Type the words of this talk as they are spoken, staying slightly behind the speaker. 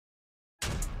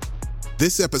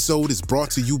This episode is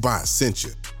brought to you by Essentia.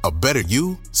 A better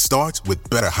you starts with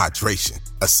better hydration.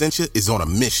 Essentia is on a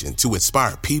mission to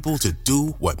inspire people to do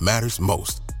what matters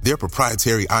most. Their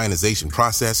proprietary ionization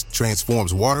process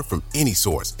transforms water from any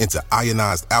source into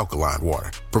ionized alkaline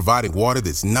water, providing water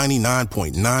that's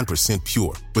 99.9%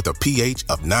 pure with a pH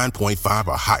of 9.5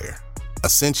 or higher.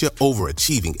 Essentia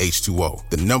overachieving H2O,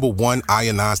 the #1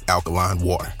 ionized alkaline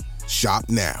water. Shop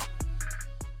now.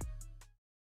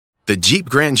 The Jeep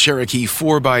Grand Cherokee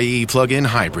 4xe plug-in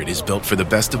hybrid is built for the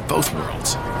best of both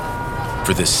worlds.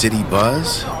 For the city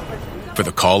buzz, for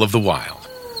the call of the wild,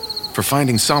 for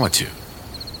finding solitude,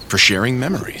 for sharing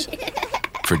memories,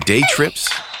 for day trips,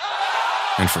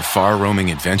 and for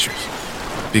far-roaming adventures.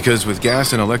 Because with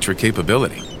gas and electric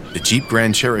capability, the Jeep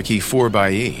Grand Cherokee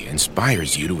 4xe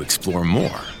inspires you to explore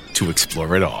more, to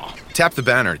explore it all. Tap the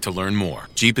banner to learn more.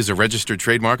 Jeep is a registered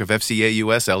trademark of FCA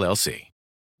US LLC.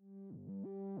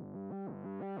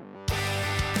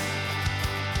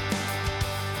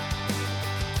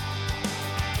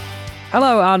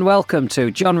 Hello and welcome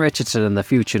to John Richardson and the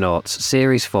Future Notes,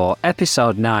 Series 4,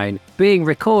 Episode 9, being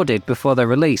recorded before the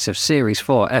release of Series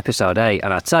 4, Episode 8.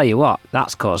 And I tell you what,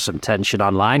 that's caused some tension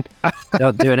online.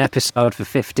 Don't do an episode for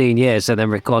 15 years and then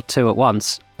record 2 at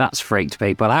once. That's freaked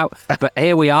people out. But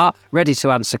here we are, ready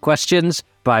to answer questions.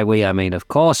 By we, I mean, of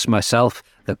course, myself,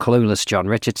 the clueless John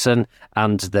Richardson,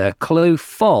 and the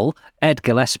clue-full Ed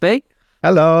Gillespie.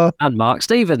 Hello. And Mark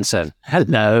Stevenson.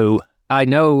 Hello. I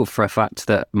know for a fact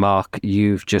that, Mark,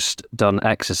 you've just done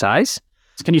exercise.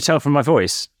 Can you tell from my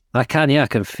voice? I can, yeah, I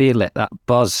can feel it, that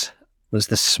buzz. There's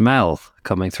the smell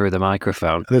coming through the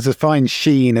microphone. There's a fine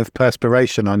sheen of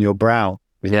perspiration on your brow.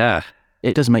 Yeah.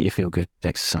 It does make you feel good,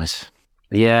 exercise.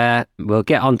 Yeah, we'll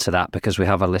get onto that because we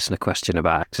have a listener question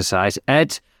about exercise.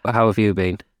 Ed, how have you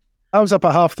been? I was up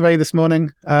at 3:30 this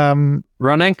morning.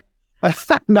 Running?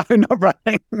 No, not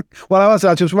running. Well, I was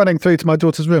just running through to my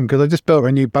daughter's room because I just built her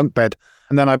a new bunk bed,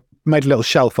 and then I made a little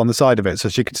shelf on the side of it so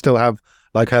she could still have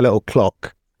like her little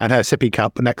clock and her sippy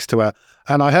cup next to her.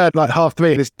 And I heard like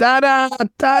 3:30, this da-da,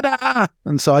 da-da.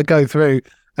 And so I go through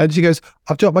and she goes,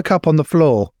 I've dropped my cup on the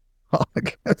floor.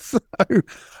 So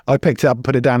I picked it up and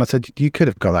put it down. I said, you could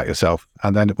have got that yourself.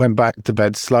 And then went back to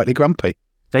bed slightly grumpy.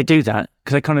 They do that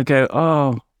because they kind of go,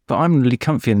 oh, but I'm really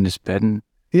comfy in this bed. And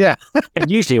yeah.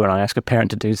 and usually when I ask a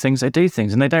parent to do things, they do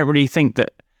things and they don't really think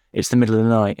that it's the middle of the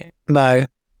night. No.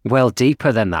 Well,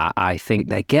 deeper than that, I think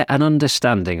they get an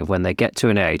understanding of when they get to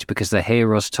an age because they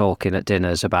hear us talking at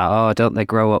dinners about, oh, don't they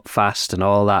grow up fast and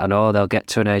all that, and oh, they'll get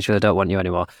to an age where they don't want you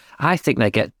anymore. I think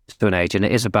they get to an age, and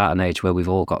it is about an age where we've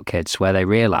all got kids, where they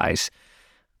realise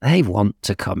they want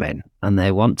to come in and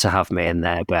they want to have me in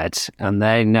their bed, and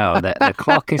they know that the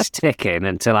clock is ticking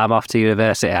until I'm off to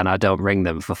university and I don't ring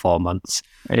them for 4 months.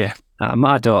 Yeah.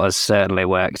 My daughter's certainly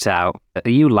worked out.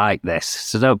 You like this,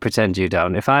 so don't pretend you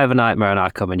don't. If I have a nightmare and I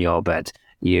come in your bed,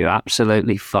 you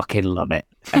absolutely fucking love it.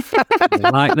 You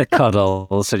like the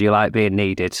cuddles and you like being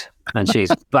needed, and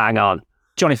she's bang on.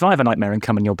 John, if I have a nightmare and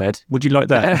come in your bed, would you like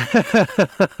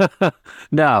that?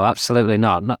 No, absolutely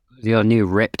not. Not your new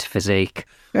ripped physique.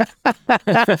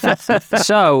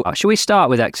 So, should we start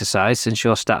with exercise since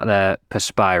you're sat there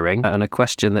perspiring? And a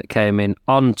question that came in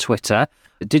on Twitter.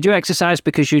 Did you exercise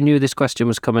because you knew this question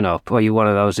was coming up, or are you one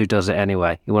of those who does it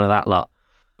anyway? You're one of that lot?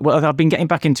 Well, I've been getting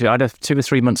back into it. I had 2 or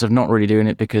 3 months of not really doing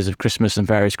it because of Christmas and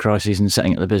various crises and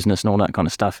setting up the business and all that kind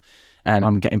of stuff. And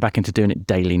I'm getting back into doing it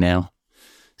daily now.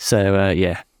 So,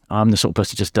 yeah, I'm the sort of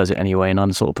person who just does it anyway, and I'm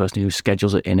the sort of person who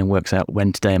schedules it in and works out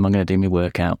when today am I going to do my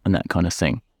workout and that kind of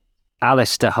thing.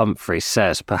 Alistair Humphrey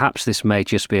says, perhaps this may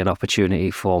just be an opportunity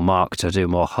for Mark to do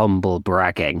more humble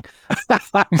bragging.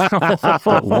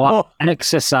 What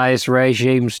exercise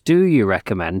regimes do you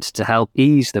recommend to help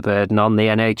ease the burden on the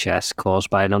NHS caused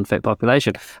by an unfit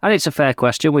population? And it's a fair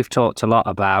question. We've talked a lot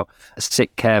about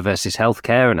sick care versus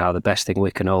healthcare and how the best thing we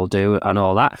can all do and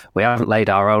all that. We haven't laid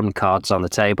our own cards on the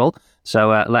table.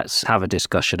 So let's have a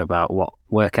discussion about what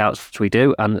workouts we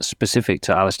do, and specific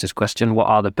to Alistair's question, what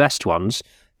are the best ones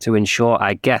to ensure,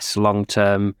 I guess,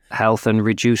 long-term health and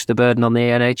reduce the burden on the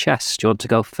NHS? Do you want to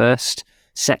go first?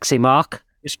 Sexy Mark,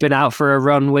 you've been out for a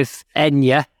run with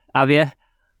Enya, have you?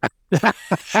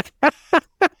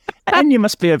 Enya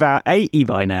must be about 80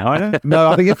 by now, I don't know.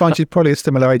 No, I think you'll find she's probably a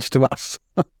similar age to us.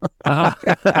 Oh,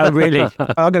 really?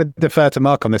 I'm going to defer to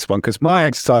Mark on this one because my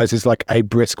exercise is like a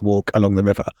brisk walk along the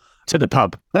river. To the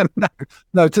pub?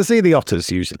 No, to see the otters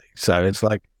usually. So it's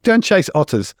like, don't chase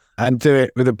otters and do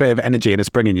it with a bit of energy and a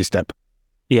spring in your step.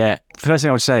 Yeah. First thing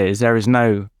I would say is there is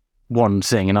no one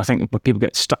thing, and I think when people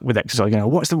get stuck with exercise,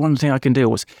 what's the one thing I can do?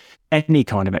 What's any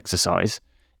kind of exercise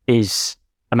is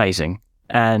amazing.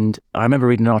 And I remember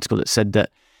reading an article that said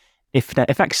that If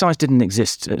exercise didn't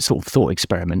exist, a sort of thought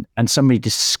experiment, and somebody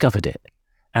discovered it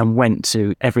and went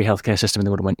to every healthcare system in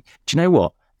the world and went, do you know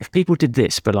what? If people did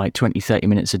this for like 20, 30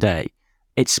 minutes a day,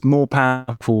 it's more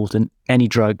powerful than any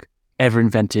drug ever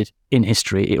invented in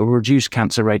history. It will reduce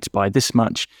cancer rates by this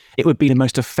much. It would be the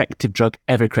most effective drug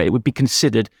ever created. It would be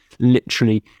considered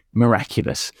literally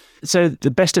miraculous. So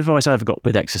the best advice I ever got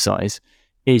with exercise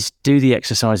is do the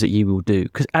exercise that you will do.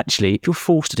 Because actually, if you're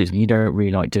forced to do something, you don't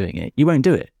really like doing it, you won't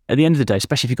do it. At the end of the day,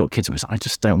 especially if you've got kids, I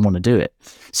just don't want to do it.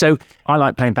 So I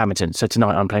like playing badminton. So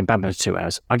tonight I'm playing badminton for 2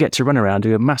 hours. I get to run around,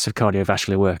 do a massive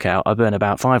cardiovascular workout. I burn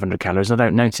about 500 calories and I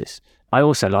don't notice. I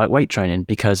also like weight training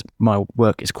because my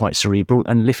work is quite cerebral,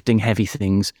 and lifting heavy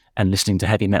things and listening to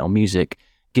heavy metal music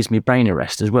gives me brain a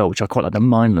rest as well, which I quite like the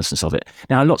mindlessness of it.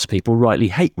 Now, lots of people rightly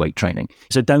hate weight training,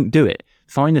 so don't do it.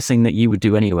 Find the thing that you would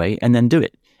do anyway and then do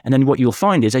it. And then what you'll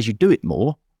find is as you do it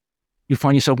more, you'll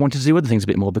find yourself wanting to do other things a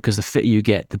bit more, because the fitter you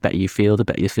get, the better you feel,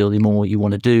 the more you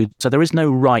want to do. So there is no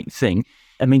right thing.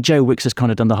 I mean, Joe Wicks has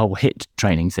kind of done the whole HIIT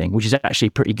training thing, which is actually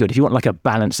pretty good. If you want like a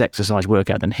balanced exercise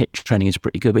workout, then HIIT training is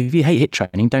pretty good. But if you hate HIIT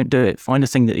training, don't do it. Find a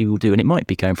thing that you will do. And it might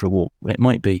be going for a walk. It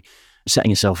might be setting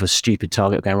yourself a stupid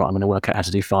target, going, right, I'm going to work out how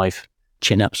to do 5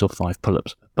 chin-ups or 5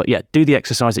 pull-ups. But yeah, do the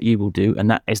exercise that you will do, and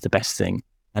that is the best thing.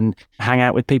 And hang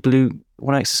out with people who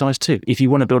want to exercise too. If you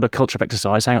want to build a culture of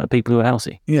exercise, hang out with people who are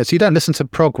healthy. Yeah, so you don't listen to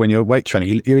prog when you're weight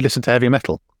training. You listen to heavy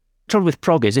metal. The trouble with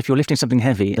prog is if you're lifting something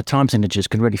heavy, the time signatures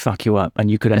can really fuck you up and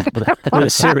you could end up with a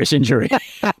serious injury.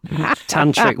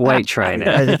 Tantric weight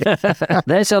training.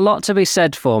 There's a lot to be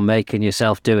said for making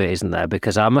yourself do it, isn't there?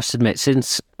 Because I must admit,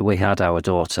 since we had our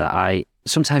daughter,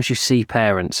 sometimes you see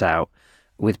parents out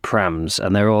with prams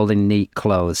and they're all in neat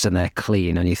clothes and they're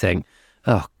clean, and you think,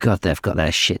 oh God, they've got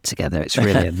their shit together. It's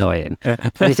really annoying.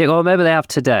 And you think, oh, maybe they have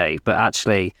today, but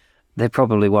actually they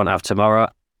probably won't have tomorrow.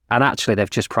 And actually, they've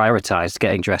just prioritised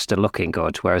getting dressed and looking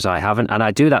good, whereas I haven't. And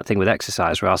I do that thing with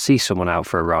exercise where I'll see someone out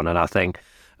for a run and I think,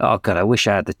 oh God, I wish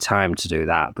I had the time to do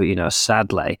that. But, you know,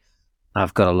 sadly,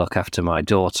 I've got to look after my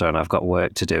daughter and I've got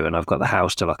work to do and I've got the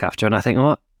house to look after. And I think,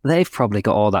 well, they've probably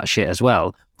got all that shit as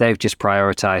well. They've just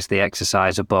prioritised the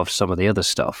exercise above some of the other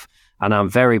stuff. And I'm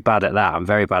very bad at that. I'm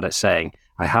very bad at saying,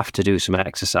 I have to do some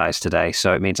exercise today,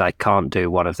 so it means I can't do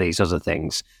one of these other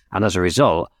things. And as a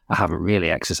result, I haven't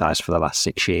really exercised for the last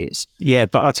 6 years. Yeah,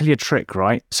 but I'll tell you a trick,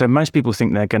 right? So most people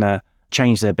think they're going to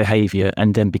change their behaviour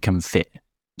and then become fit.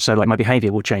 So like my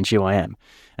behaviour will change who I am.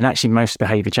 And actually most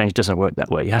behaviour change doesn't work that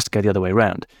way. It has to go the other way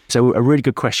around. So a really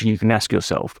good question you can ask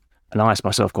yourself, and I ask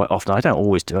myself quite often, I don't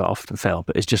always do it, I often fail,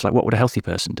 but it's just like, what would a healthy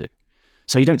person do?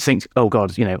 So you don't think, oh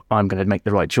God, you know, I'm going to make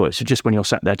the right choice. So just when you're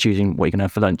sat there choosing what you're going to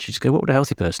have for lunch, you just go, what would a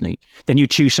healthy person eat? Then you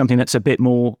choose something that's a bit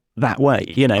more that way,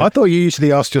 you know. I thought you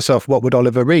usually asked yourself, what would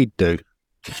Oliver Reed do?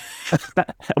 Are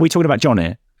we talking about John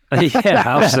here? Yeah,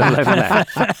 absolutely.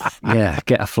 Yeah,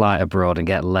 get a flight abroad and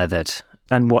get leathered.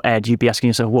 And what, Ed, you'd be asking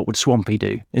yourself, what would Swampy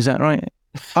do? Is that right?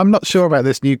 I'm not sure about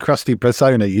this new crusty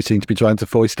persona you seem to be trying to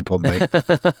foist upon me.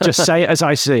 Just say it as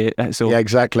I see it, that's all. Yeah,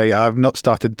 exactly. I've not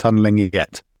started tunnelling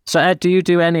yet. So, Ed, do you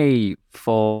do any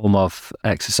form of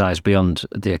exercise beyond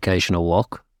the occasional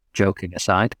walk, joking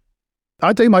aside?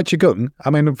 I do my Qigong. I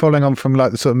mean, following on from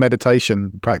like the sort of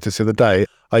meditation practice of the day,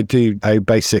 I do a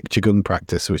basic Qigong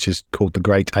practice, which is called the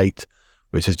Great 8,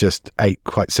 which is just 8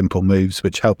 quite simple moves,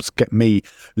 which helps get me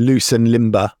loose and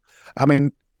limber. I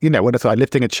mean, you know, when it's like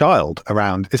lifting a child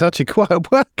around, it's actually quite a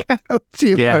workout,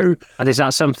 you know. And is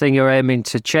that something you're aiming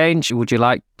to change? Would you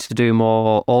like to do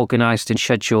more organised and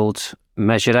scheduled,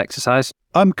 measured exercise?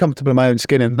 I'm comfortable in my own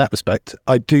skin in that respect.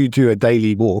 I do a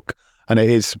daily walk, and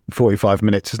it is 45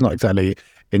 minutes. It's not exactly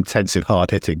intensive,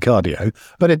 hard-hitting cardio,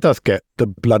 but it does get the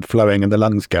blood flowing and the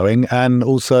lungs going, and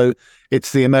also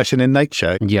it's the immersion in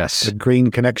nature. Yes. The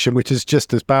green connection, which is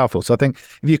just as powerful. So I think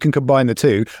if you can combine the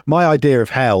two, my idea of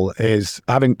hell is,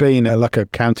 having been like a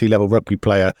county level rugby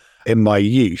player in my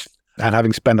youth and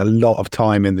having spent a lot of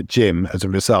time in the gym as a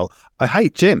result, I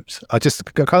hate gyms. I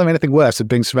can't have anything worse than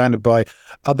being surrounded by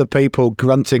other people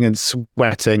grunting and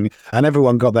sweating, and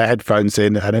everyone got their headphones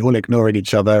in and all ignoring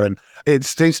each other. And it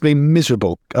seems to be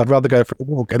miserable. I'd rather go for a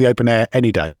walk in the open air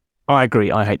any day. I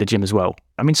agree. I hate the gym as well.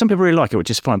 I mean, some people really like it, which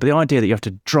is fine. But the idea that you have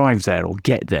to drive there or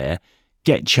get there,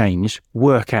 get changed,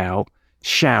 work out,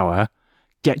 shower,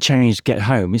 get changed, get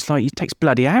home, it's like it takes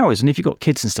bloody hours. And if you've got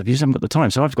kids and stuff, you just haven't got the time.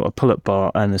 So I've got a pull-up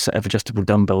bar and a set of adjustable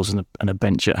dumbbells and a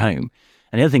bench at home.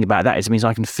 And the other thing about that is it means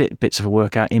I can fit bits of a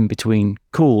workout in between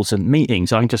calls and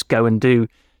meetings. I can just go and do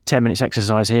 10 minutes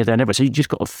exercise here, there, and everywhere. So you just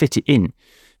got to fit it in.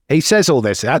 He says all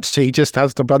this. Actually, he just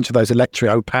has a bunch of those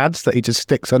electro pads that he just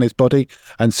sticks on his body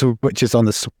and switches on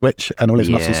the switch, and all his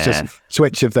muscles just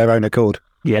switch of their own accord.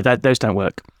 Yeah, those don't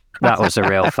work. That was a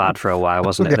real fad for a while,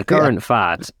 wasn't it? The current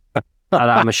fad,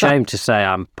 and I'm ashamed to say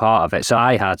I'm part of it. So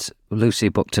I had Lucy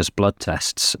booked us blood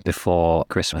tests before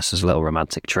Christmas as a little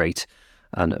romantic treat,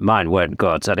 and mine weren't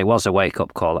good, and it was a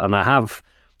wake-up call. And I have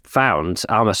found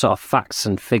I'm a sort of facts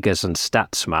and figures and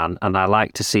stats man, and I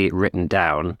like to see it written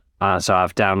down. So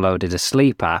I've downloaded a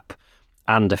sleep app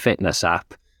and a fitness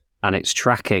app, and it's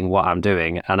tracking what I'm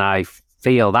doing, and I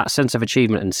feel that sense of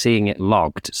achievement and seeing it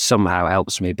logged somehow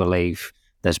helps me believe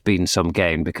there's been some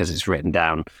gain because it's written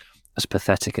down, as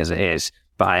pathetic as it is.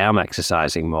 But I am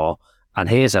exercising more. And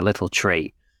here's a little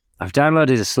treat. I've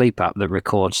downloaded a sleep app that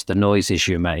records the noises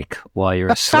you make while you're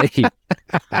asleep.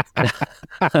 Are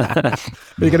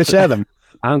you going to share them?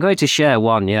 I'm going to share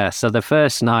one, yeah. So the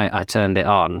first night I turned it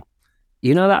on,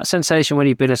 you know that sensation when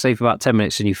you've been asleep about 10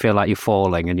 minutes and you feel like you're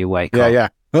falling and you wake up? Yeah.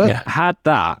 I had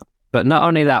that. But not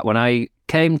only that, when I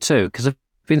came to, because I've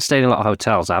been staying in a lot of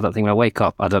hotels, I don't think when I wake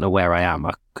up, I don't know where I am.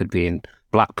 I could be in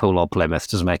Blackpool or Plymouth,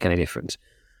 doesn't make any difference.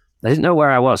 I didn't know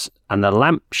where I was. And the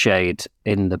lampshade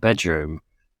in the bedroom,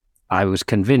 I was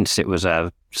convinced it was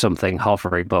something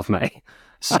hovering above me.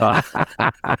 So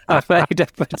I made a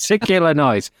particular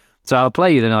noise. So I'll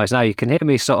play you the noise now. You can hear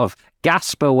me sort of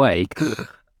gasp awake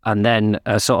and then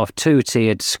a sort of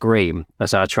two-tiered scream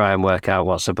as I try and work out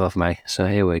what's above me. So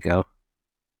here we go.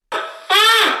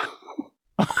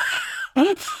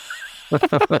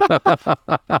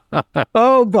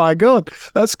 Oh my God,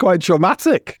 that's quite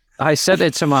traumatic. I said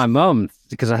it to my mum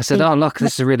because I said, "Oh look,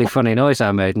 this is a really funny noise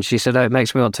I made," and she said, "Oh, it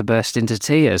makes me want to burst into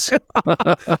tears."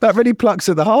 That really plucks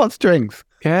at the heartstrings.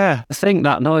 Yeah. I think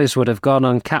that noise would have gone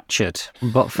uncaptured,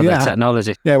 but for the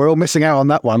technology. Yeah, we're all missing out on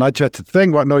that one. I tried to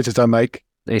think what noises I make.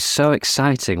 It's so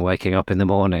exciting waking up in the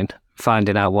morning,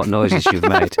 finding out what noises you've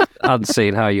made and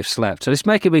seeing how you've slept. So it's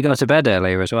making me go to bed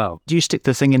earlier as well. Do you stick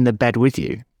the thing in the bed with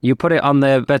you? You put it on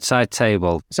the bedside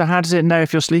table. So how does it know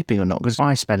if you're sleeping or not? Because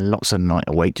I spend lots of the night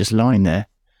awake just lying there.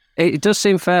 It does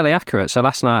seem fairly accurate. So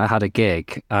last night I had a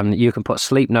gig and you can put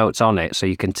sleep notes on it so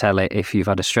you can tell it if you've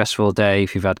had a stressful day,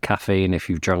 if you've had caffeine, if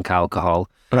you've drunk alcohol.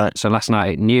 Right. So last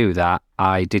night it knew that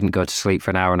I didn't go to sleep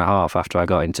for an hour and a half after I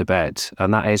got into bed.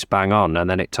 And that is bang on. And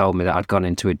then it told me that I'd gone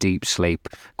into a deep sleep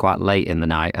quite late in the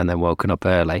night and then woken up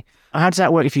early. How does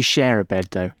that work if you share a bed,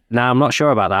 though? Now, I'm not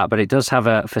sure about that, but it does have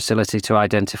a facility to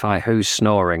identify who's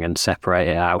snoring and separate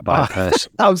it out by person.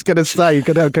 I was going to say, you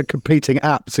could have competing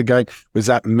apps and going, was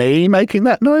that me making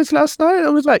that noise last night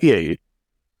or was that you?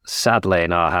 Sadly,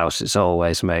 in our house, it's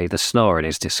always me. The snoring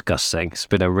is disgusting. It's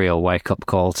been a real wake-up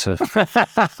call to...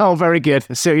 Oh, very good.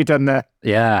 I see what you've done there.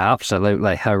 Yeah,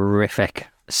 absolutely. Horrific.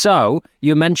 So,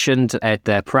 you mentioned, Ed,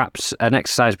 there, perhaps an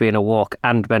exercise being a walk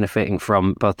and benefiting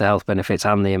from both the health benefits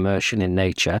and the immersion in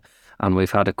nature. And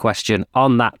we've had a question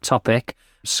on that topic.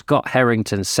 Scott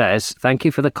Harrington says, "Thank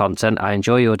you for the content. I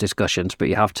enjoy your discussions, but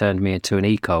you have turned me into an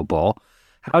eco-bore.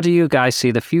 How do you guys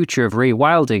see the future of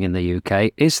rewilding in the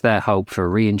UK? Is there hope for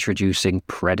reintroducing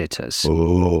predators?"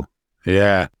 Oh,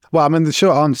 yeah. Well, I mean, the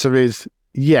short answer is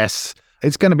yes.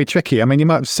 It's going to be tricky. I mean, you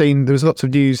might have seen there was lots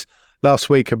of news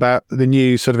last week about the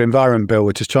new sort of environment bill,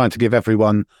 which is trying to give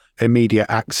everyone immediate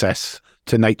access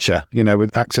to nature, you know,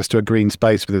 with access to a green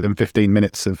space within 15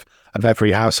 minutes of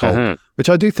every household, which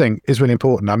I do think is really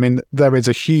important. I mean, there is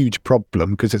a huge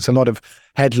problem because it's a lot of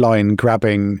headline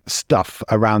grabbing stuff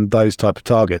around those type of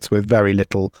targets with very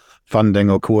little funding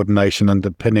or coordination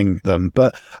underpinning them.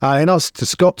 But in answer to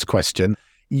Scott's question,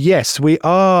 yes, we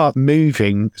are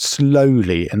moving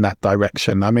slowly in that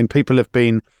direction. I mean, people have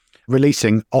been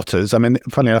releasing otters. I mean,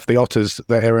 funny enough, the otters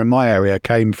that are in my area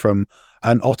came from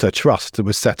an otter trust that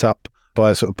was set up by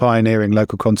a sort of pioneering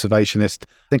local conservationist,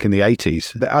 I think in the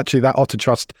 80s. Actually, that otter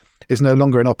trust is no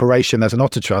longer in operation as an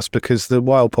otter trust because the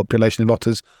wild population of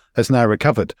otters has now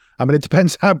recovered. I mean, it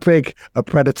depends how big a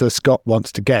predator Scott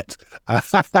wants to get. I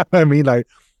mean, you know,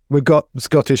 we've got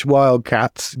Scottish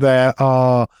wildcats. There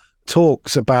are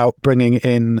talks about bringing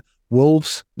in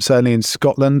wolves, certainly in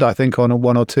Scotland, I think on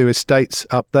one or two estates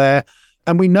up there.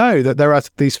 And we know that there are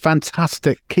these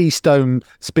fantastic keystone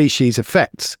species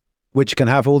effects which can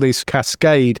have all these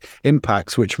cascade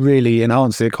impacts which really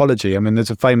enhance the ecology. I mean,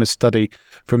 there's a famous study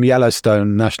from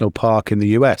Yellowstone National Park in the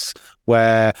US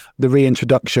where the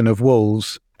reintroduction of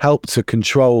wolves helped to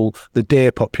control the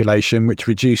deer population, which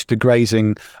reduced the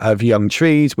grazing of young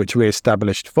trees, which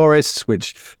re-established forests,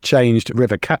 which changed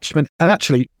river catchment. And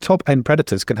actually, top-end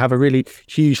predators can have a really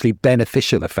hugely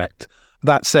beneficial effect.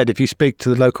 That said, if you speak to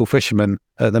the local fishermen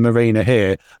at the marina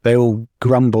here, they all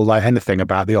grumble like anything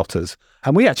about the otters.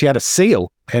 And we actually had a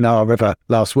seal in our river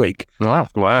last week. Wow.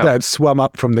 That had swum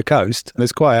up from the coast.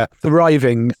 There's quite a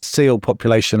thriving seal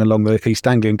population along the East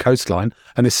Anglian coastline.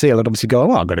 And the seal had obviously gone,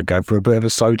 well, I'm going to go for a bit of a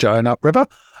sojourn upriver.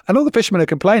 And all the fishermen are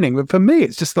complaining. But for me,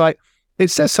 it's just like, it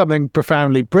says something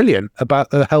profoundly brilliant about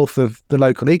the health of the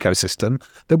local ecosystem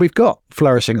that we've got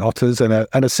flourishing otters and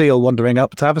a seal wandering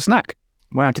up to have a snack.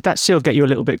 Wow, did that seal get you a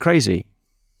little bit crazy?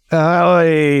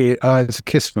 It's a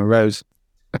kiss from a rose.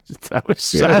 That was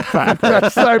so bad.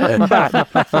 That's so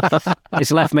bad.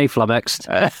 It's left me flummoxed.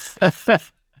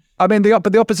 I mean,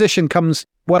 but the opposition comes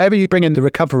whenever you bring in the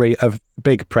recovery of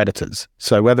big predators.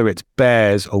 So whether it's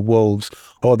bears or wolves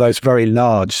or those very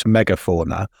large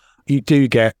megafauna, you do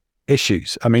get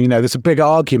issues. I mean, there's a big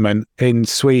argument in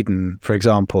Sweden, for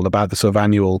example, about the sort of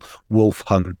annual wolf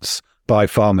hunts by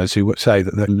farmers who would say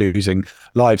that they're losing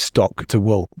livestock to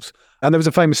wolves. And there was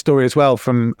a famous story as well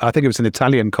from, I think it was an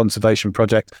Italian conservation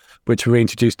project, which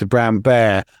reintroduced a brown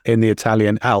bear in the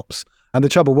Italian Alps. And the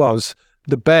trouble was,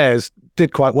 the bears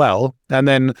did quite well. And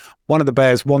then one of the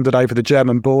bears wandered over the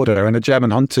German border and a German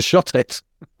hunter shot it.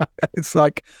 It's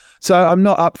like, so I'm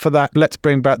not up for that. Let's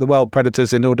bring back the wild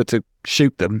predators in order to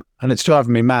shoot them. And it's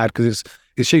driving me mad because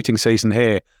it's shooting season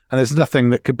here. And there's nothing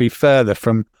that could be further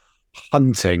from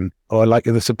hunting or like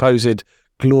the supposed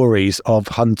glories of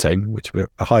hunting, which were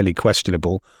highly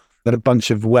questionable, than a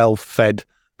bunch of well-fed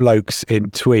blokes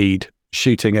in tweed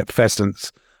shooting at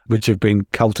pheasants, which have been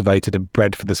cultivated and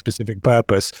bred for the specific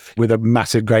purpose with a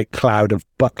massive great cloud of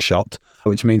buckshot,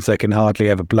 which means they can hardly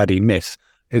ever bloody miss.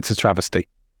 It's a travesty.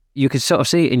 You can sort of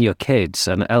see it in your kids,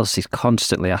 and Elsie's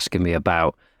constantly asking me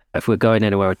about, if we're going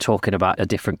anywhere and talking about a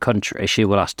different country, she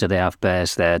will ask, do they have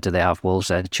bears there? Do they have wolves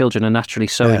there? Children are naturally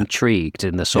so intrigued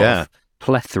in the sort of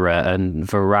plethora and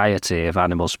variety of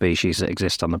animal species that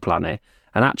exist on the planet.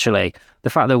 And actually, the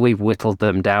fact that we've whittled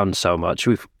them down so much,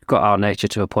 we've got our nature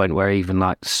to a point where even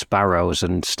like sparrows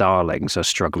and starlings are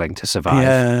struggling to survive.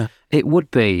 Yeah. It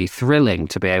would be thrilling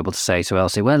to be able to say to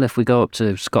Elsie, well, if we go up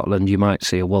to Scotland, you might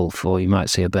see a wolf or you might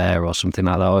see a bear or something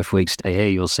like that. Or if we stay here,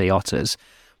 you'll see otters.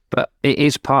 But it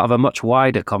is part of a much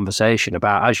wider conversation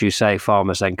about, as you say,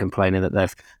 farmers then complaining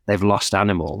that they've lost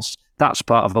animals. That's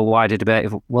part of a wider debate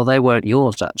of, well, they weren't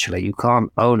yours, actually. You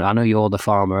can't own, I know you're the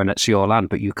farmer and it's your land,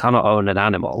 but you cannot own an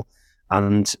animal.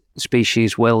 And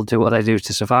species will do what they do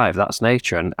to survive. That's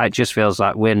nature. And it just feels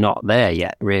like we're not there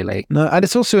yet, really. No, and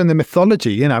it's also in the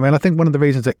mythology, I mean, I think one of the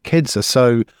reasons that kids are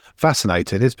so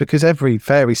fascinated is because every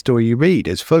fairy story you read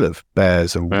is full of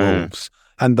bears and wolves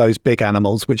and those big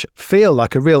animals, which feel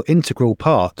like a real integral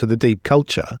part to the deep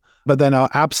culture, but then are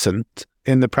absent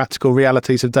in the practical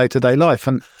realities of day-to-day life.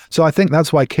 And so I think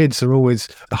that's why kids are always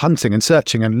hunting and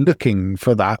searching and looking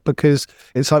for that, because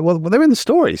it's like, well, they're in the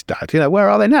stories, Dad. Where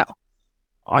are they now?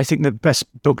 I think the best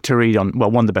book to read on,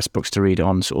 well, one of the best books to read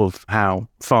on sort of how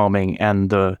farming and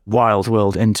the wild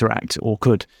world interact or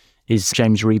could, is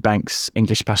James Rebank's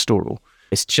English Pastoral.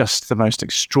 It's just the most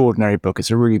extraordinary book.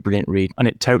 It's a really brilliant read, and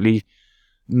it totally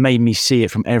made me see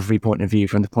it from every point of view,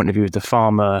 from the point of view of the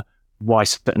farmer, why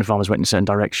certain farmers went in certain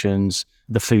directions,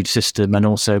 the food system, and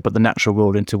also but the natural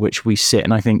world into which we sit.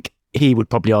 And I think he would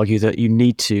probably argue that you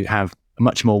need to have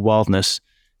much more wildness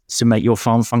to make your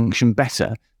farm function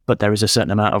better, but there is a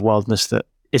certain amount of wildness that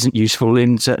isn't useful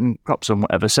in certain crops and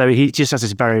whatever. So he just has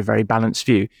this very, very balanced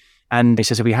view. And he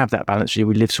says if we have that balanced view,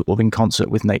 we live sort of in concert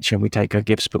with nature and we take our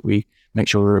gifts, but we make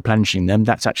sure we're replenishing them.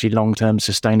 That's actually long-term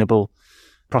sustainable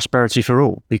prosperity for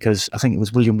all, because I think it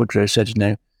was William Woodrow said,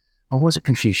 or was it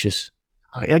Confucius?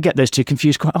 I get those two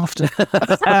confused quite often.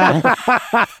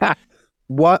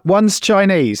 One's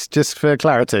Chinese, just for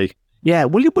clarity. Yeah,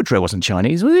 William Woodrow wasn't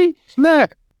Chinese, was he? No.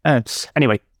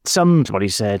 Anyway, somebody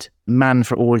said, man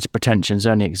for all his pretensions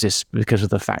only exists because of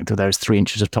the fact that there's 3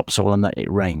 inches of topsoil and that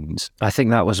it rains. I think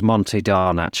that was Monty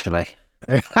Don, actually.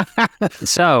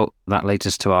 So that leads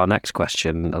us to our next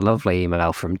question. A lovely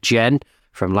email from Jen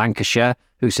from Lancashire,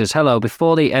 who says, hello,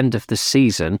 before the end of the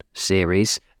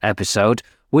series episode,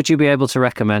 would you be able to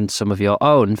recommend some of your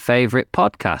own favourite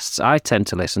podcasts? I tend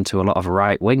to listen to a lot of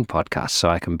right-wing podcasts so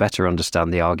I can better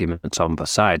understand the arguments on both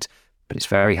sides. But it's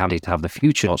very handy to have the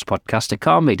Future Thoughts podcast to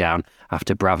calm me down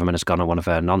after Braverman has gone on one of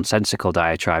her nonsensical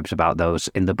diatribes about those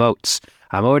in the boats.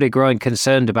 I'm already growing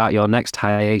concerned about your next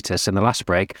hiatus. In the last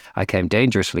break, I came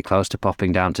dangerously close to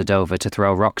popping down to Dover to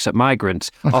throw rocks at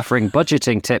migrants, offering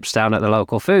budgeting tips down at the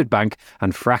local food bank,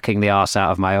 and fracking the arse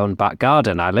out of my own back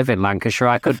garden. I live in Lancashire.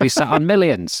 I could be sat on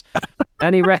millions.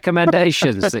 Any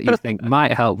recommendations that you think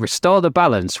might help restore the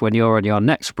balance when you're on your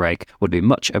next break would be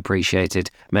much appreciated.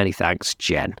 Many thanks,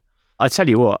 Jen. I tell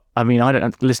you what, I mean, I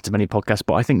don't listen to many podcasts,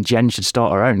 but I think Jen should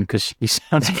start her own because she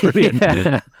sounds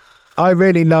brilliant. I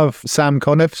really love Sam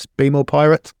Conniff's Be More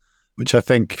Pirate, which I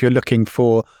think if you're looking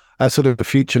for a sort of a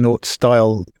future naught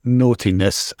style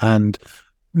naughtiness and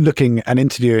looking and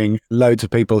interviewing loads of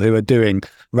people who are doing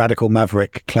radical,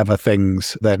 maverick, clever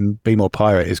things, then Be More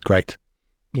Pirate is great.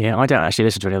 Yeah, I don't actually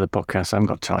listen to any other podcasts. I haven't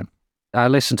got time. I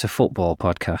listen to football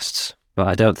podcasts, but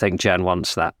I don't think Jen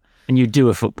wants that. And you do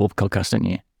a football podcast, don't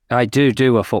you? I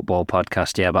do a football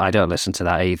podcast, yeah, but I don't listen to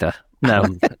that either. No.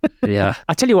 Yeah.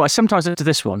 I tell you what, sometimes I do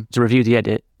this one to review the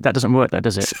edit. That doesn't work, though,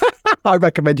 does it? I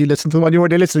recommend you listen to the one you're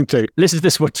already listening to. Listen to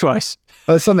this one twice.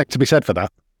 Well, there's something to be said for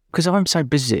that. Because I'm so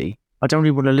busy, I don't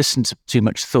really want to listen to too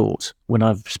much thought when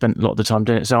I've spent a lot of the time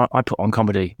doing it. So I put on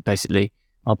comedy, basically.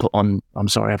 I'll put on, I'm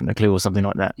sorry, I haven't a clue or something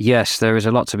like that. Yes, there is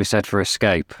a lot to be said for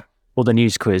escape. Or the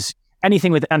news quiz.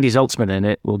 Anything with Andy Zaltzman in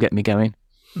it will get me going.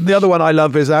 The other one I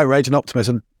love is Outrage and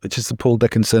Optimism, which is the Paul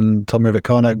Dickinson, Tom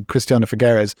Rivicano, Cristiano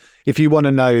Figueres. If you want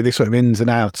to know the sort of ins and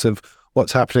outs of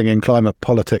what's happening in climate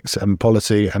politics and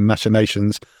policy and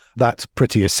machinations, that's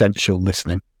pretty essential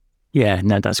listening. Yeah,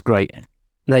 no, that's great.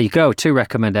 There you go, 2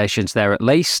 recommendations there at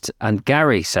least. And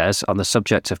Gary says, on the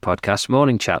subject of podcasts,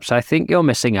 morning chaps, I think you're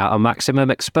missing out on maximum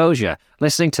exposure.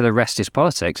 Listening to The Rest is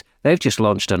Politics, they've just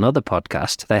launched another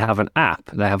podcast. They have an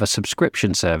app, they have a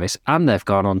subscription service, and they've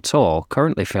gone on tour,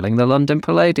 currently filling the London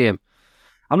Palladium.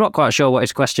 I'm not quite sure what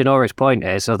his question or his point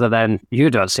is, other than you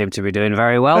don't seem to be doing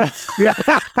very well.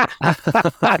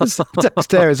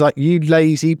 Dexter is like, you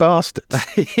lazy bastard.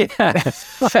 Yeah,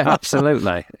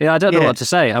 absolutely. Yeah, I don't know what to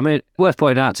say. I mean, worth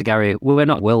pointing out to Gary, we're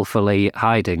not willfully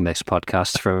hiding this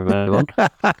podcast from anyone.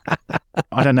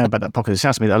 I don't know about that podcast. It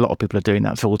sounds to me that a lot of people are doing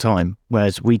that full time,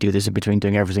 whereas we do this in between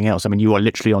doing everything else. I mean, you are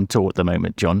literally on tour at the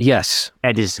moment, John. Yes.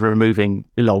 Ed is removing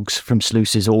logs from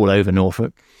sluices all over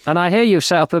Norfolk. And I hear you've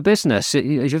set up a business.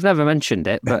 You've never mentioned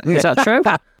it, but is that true?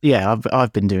 Yeah,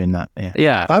 I've been doing that.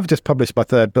 Yeah. I've just published my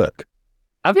 3rd book.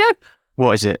 Have you?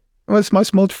 What is it? Well, it's my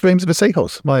Small Dreams of a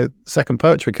Seahorse, my 2nd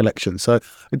poetry collection. So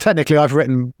technically I've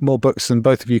written more books than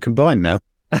both of you combined now.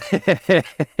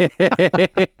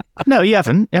 No, you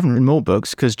haven't. You haven't written more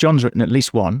books because John's written at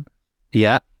least 1.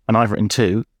 Yeah. And I've written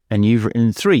 2. And you've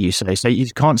written 3, you say. So you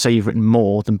can't say you've written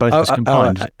more than both of us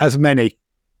combined. As many.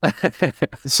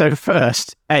 So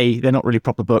first, A, they're not really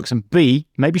proper books. And B,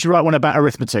 maybe you should write one about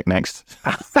arithmetic next.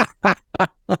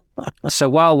 So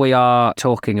while we are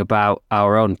talking about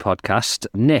our own podcast,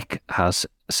 Nick has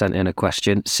sent in a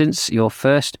question. Since your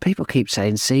first, people keep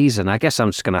saying season. I guess I'm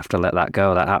just going to have to let that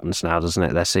go. That happens now, doesn't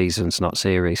it? They're seasons, not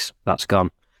series. That's gone.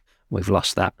 We've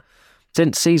lost that.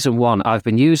 Since season 1, I've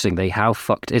been using the How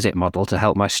Fucked Is It model to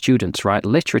help my students write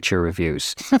literature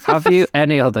reviews. Have you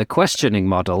any other questioning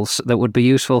models that would be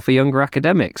useful for younger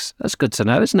academics? That's good to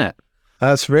know, isn't it?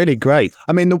 That's really great.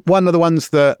 I mean, one of the ones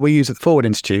that we use at the Forward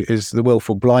Institute is the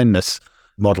willful blindness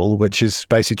model, which is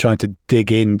basically trying to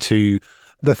dig into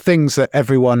the things that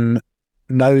everyone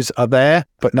knows are there,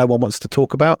 but no one wants to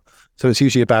talk about. So it's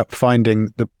usually about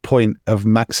finding the point of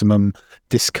maximum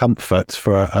discomfort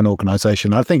for an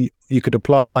organisation. I think you could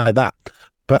apply that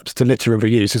perhaps to literary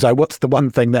reviews. So what's the one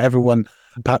thing that everyone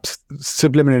perhaps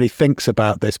subliminally thinks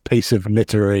about this piece of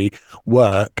literary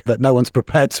work that no one's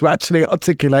prepared to actually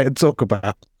articulate and talk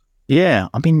about? Yeah,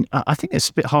 I mean, I think it's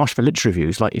a bit harsh for literature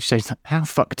reviews. Like you say, how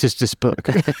fucked is this book?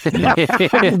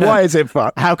 Why is it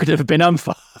fucked? How could it have been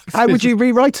unfucked? How would you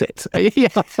rewrite it? Yeah,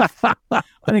 I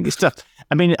think it's tough.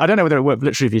 I mean, I don't know whether it works with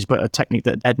literature reviews, but a technique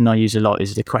that Ed and I use a lot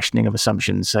is the questioning of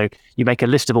assumptions. So you make a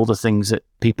list of all the things that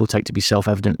people take to be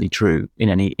self-evidently true in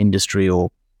any industry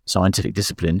or scientific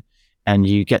discipline, and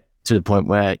you get to the point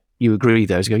where you agree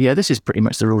those, go, yeah, this is pretty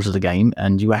much the rules of the game.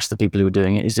 And you ask the people who are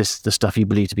doing it, is this the stuff you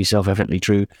believe to be self-evidently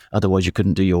true? Otherwise you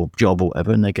couldn't do your job or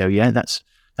whatever. And they go, yeah, that's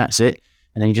it.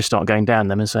 And then you just start going down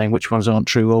them and saying which ones aren't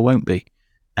true or won't be.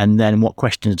 And then what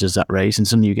questions does that raise? And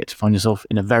suddenly you get to find yourself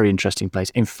in a very interesting place.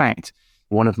 In fact,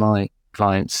 one of my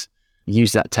clients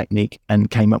used that technique and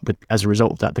came up with, as a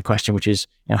result of that, the question, which is,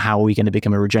 how are we going to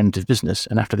become a regenerative business?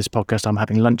 And after this podcast, I'm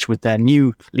having lunch with their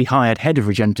newly hired head of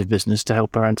regenerative business to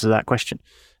help her answer that question.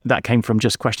 That came from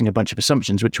just questioning a bunch of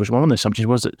assumptions, which was one of the assumptions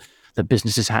was that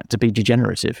businesses had to be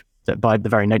degenerative, that by the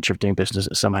very nature of doing business,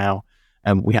 that somehow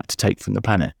we had to take from the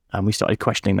planet. And we started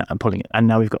questioning that and pulling it. And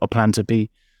now we've got a plan to be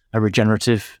a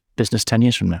regenerative business 10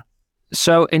 years from now.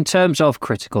 So in terms of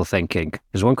critical thinking,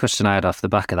 there's one question I had off the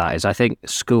back of that is I think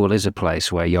school is a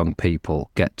place where young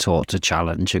people get taught to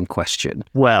challenge and question.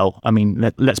 Well, I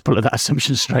mean, let's pull that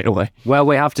assumption straight away. Well,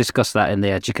 we have discussed that in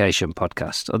the education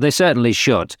podcast. Or they certainly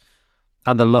should,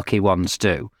 and the lucky ones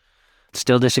do.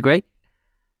 Still disagree?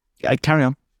 Carry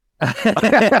on.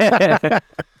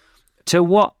 To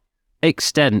what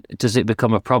extent does it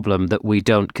become a problem that we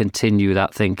don't continue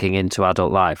that thinking into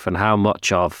adult life? And how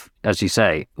much of, as you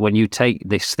say, when you take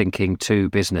this thinking to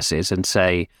businesses and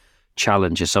say,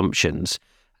 challenge assumptions,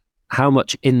 how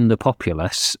much in the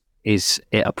populace is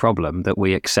it a problem that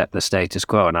we accept the status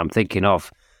quo? And I'm thinking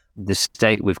of the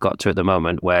state we've got to at the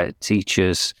moment where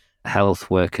teachers, health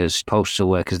workers, postal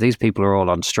workers, these people are all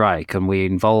on strike, and we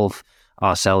involve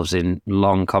ourselves in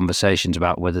long conversations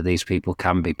about whether these people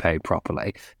can be paid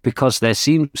properly, because there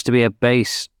seems to be a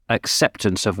base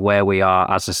acceptance of where we are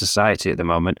as a society at the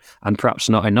moment, and perhaps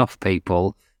not enough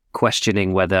people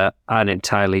questioning whether an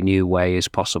entirely new way is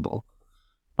possible.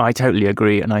 I totally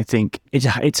agree. And I think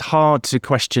it's hard to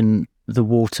question the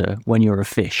water when you're a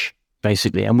fish,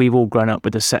 basically. And we've all grown up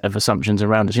with a set of assumptions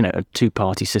around us, a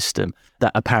two-party system,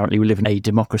 that apparently we live in a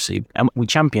democracy. And we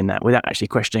champion that without actually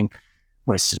questioning,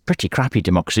 well, it's a pretty crappy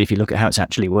democracy if you look at how it's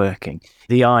actually working.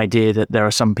 The idea that there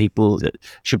are some people that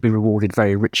should be rewarded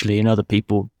very richly and other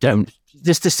people don't.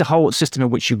 This the whole system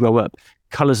in which you grow up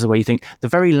colours the way you think. The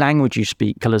very language you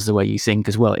speak colours the way you think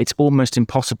as well. It's almost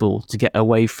impossible to get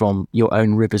away from your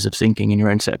own rivers of thinking and your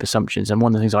own set of assumptions. And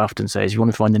one of the things I often say is, if you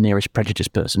want to find the nearest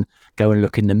prejudiced person, go and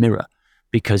look in the mirror.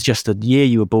 Because just the year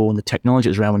you were born, the technology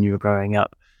that was around when you were growing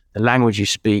up, the language you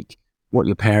speak, what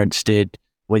your parents did,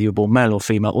 whether you were born male or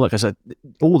female,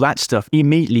 all that stuff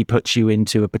immediately puts you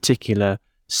into a particular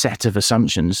set of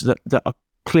assumptions that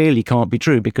clearly can't be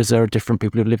true, because there are different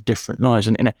people who live different lives.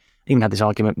 And I even had this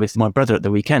argument with my brother at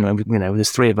the weekend when,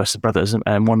 there's three of us brothers,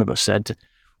 and one of us said,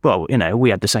 well, we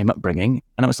had the same upbringing.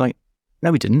 And I was like,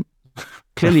 no, we didn't.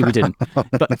 Clearly we didn't.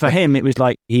 But for him, it was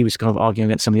like he was kind of arguing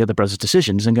against some of the other brothers'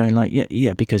 decisions and going like,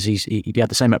 yeah, because he had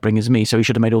the same upbringing as me, so he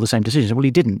should have made all the same decisions. Well,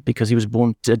 he didn't, because he was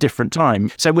born at a different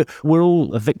time. So we're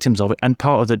all victims of it. And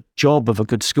part of the job of a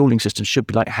good schooling system should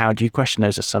be like, how do you question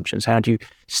those assumptions? How do you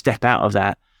step out of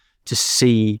that to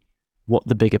see what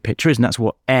the bigger picture is? And that's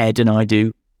what Ed and I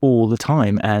do all the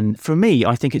time. And for me,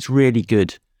 I think it's really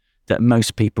good that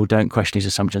most people don't question these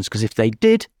assumptions, because if they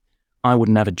did, I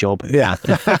wouldn't have a job. Yeah.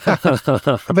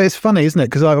 But it's funny, isn't it?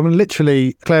 Because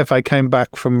literally, Claire Faye came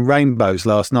back from Rainbows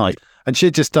last night, and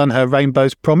she'd just done her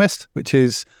Rainbows promise, which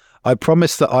is, I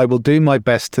promise that I will do my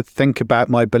best to think about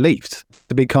my beliefs,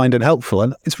 to be kind and helpful.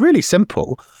 And it's really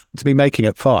simple to be making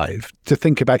at 5, to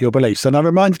think about your beliefs. And I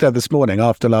reminded her this morning,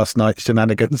 after last night's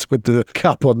shenanigans with the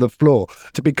cup on the floor,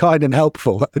 to be kind and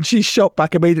helpful. And she shot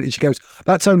back immediately. She goes,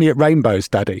 that's only at Rainbows,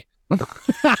 Daddy.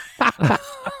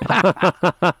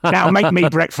 Now make me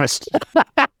breakfast.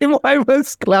 It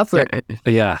was classic.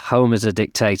 Yeah, home is a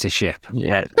dictatorship.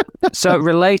 Yeah. So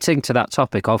relating to that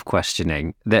topic of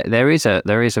questioning, there is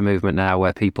a movement now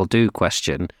where people do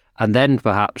question, and then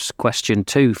perhaps question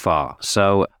too far.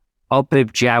 So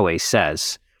Obib Jowie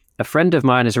says, a friend of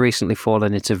mine has recently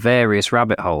fallen into various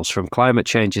rabbit holes, from climate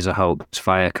change is a hoax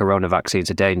via corona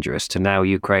vaccines are dangerous to now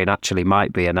Ukraine actually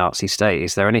might be a Nazi state.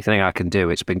 Is there anything I can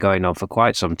do? It's been going on for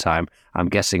quite some time. I'm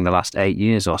guessing the last 8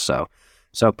 years or so.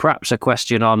 So perhaps a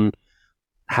question on,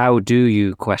 how do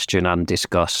you question and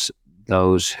discuss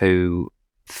those who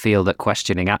feel that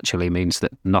questioning actually means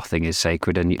that nothing is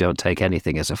sacred and you don't take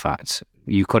anything as a fact?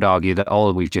 You could argue that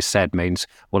all we've just said means,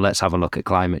 well, let's have a look at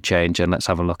climate change and let's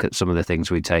have a look at some of the things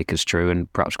we take as true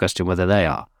and perhaps question whether they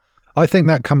are. I think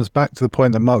that comes back to the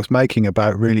point that Mark's making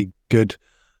about really good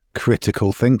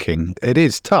critical thinking. It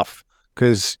is tough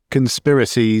because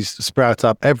conspiracies sprout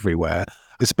up everywhere.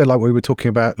 It's a bit like we were talking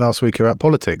about last week about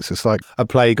politics. It's like a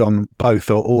plague on both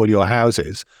or all your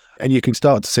houses. And you can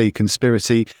start to see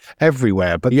conspiracy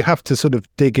everywhere, but you have to sort of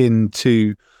dig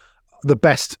into the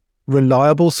best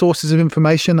reliable sources of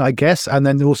information, I guess, and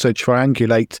then also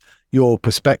triangulate your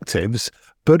perspectives,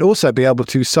 but also be able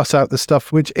to suss out the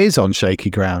stuff which is on shaky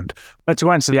ground. But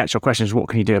to answer the actual question is, what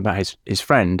can he do about his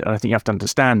friend? And I think you have to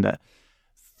understand that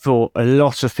for a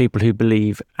lot of people who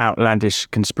believe outlandish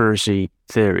conspiracy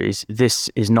theories, this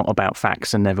is not about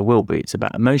facts and never will be. It's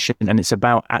about emotion, and it's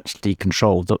about actually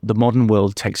control. The modern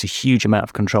world takes a huge amount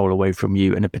of control away from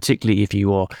you, and particularly if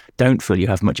you don't feel you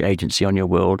have much agency on your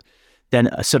world, then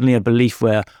suddenly a belief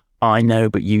where I know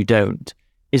but you don't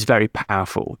is very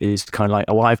powerful. It is kind of like,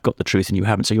 oh, I've got the truth and you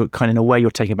haven't. So you're kind of, in a way,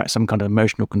 you're taking back some kind of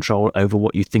emotional control over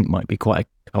what you think might be quite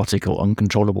a chaotic or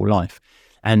uncontrollable life.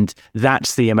 And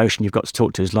that's the emotion you've got to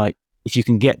talk to, is like, if you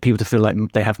can get people to feel like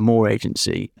they have more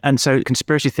agency. And so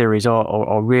conspiracy theories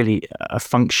are really a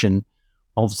function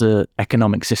of the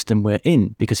economic system we're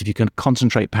in, because if you can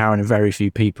concentrate power in a very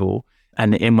few people,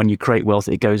 and when you create wealth,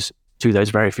 it goes to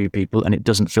those very few people and it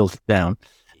doesn't filter down,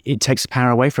 it takes power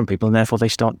away from people, and therefore they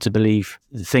start to believe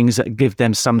things that give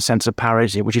them some sense of power,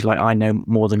 which is like, I know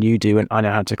more than you do and I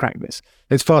know how to crack this.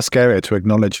 It's far scarier to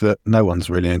acknowledge that no one's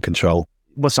really in control.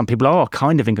 well, some people are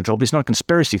kind of in control, but it's not a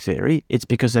conspiracy theory. It's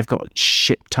because they've got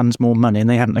shit tons more money and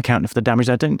they haven't accounted for the damage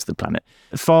they're doing to the planet.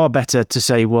 Far better to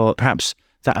say, well, perhaps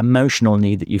that emotional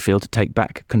need that you feel to take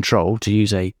back control, to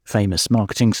use a famous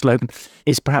marketing slogan,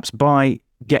 is perhaps by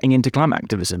getting into climate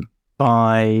activism,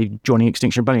 by joining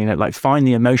Extinction Rebellion, like find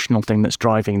the emotional thing that's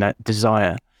driving that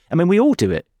desire. I mean, we all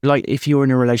do it. Like if you're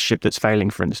in a relationship that's failing,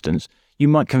 for instance, you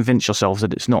might convince yourselves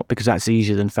that it's not because that's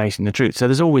easier than facing the truth. So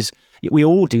we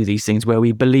all do these things where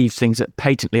we believe things that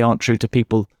patently aren't true to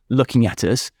people looking at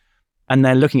us, and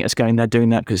they're looking at us going, they're doing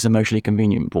that because it's emotionally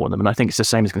convenient for them. And I think it's the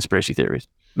same as conspiracy theories.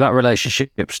 That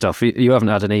relationship stuff, you haven't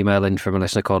had an email in from a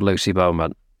listener called Lucy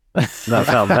Bowman. That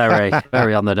felt very,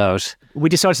 very on the nose. We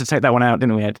decided to take that one out,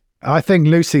 didn't we, Ed? I think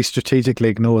Lucy strategically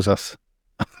ignores us.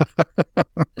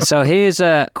 So here's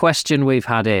a question we've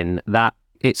had in that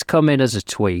it's come in as a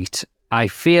tweet. I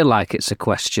feel like it's a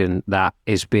question that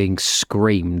is being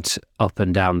screamed up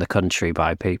and down the country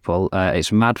by people.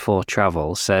 It's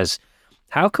Mad4Travel says,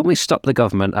 how can we stop the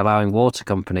government allowing water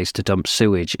companies to dump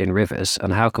sewage in rivers,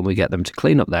 and how can we get them to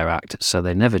clean up their act so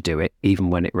they never do it, even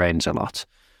when it rains a lot?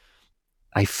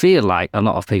 I feel like a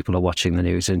lot of people are watching the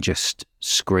news and just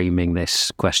screaming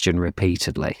this question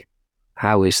repeatedly.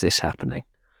 How is this happening?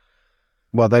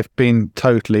 Well, they've been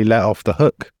totally let off the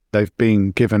hook. They've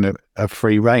been given a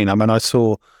free rein. I mean, I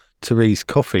saw Therese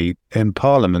Coffey in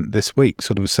Parliament this week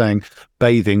sort of saying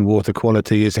bathing water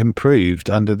quality is improved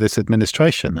under this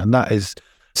administration. And that is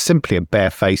simply a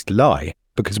barefaced lie,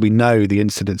 because we know the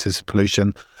incidences of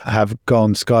pollution have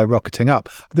gone skyrocketing up.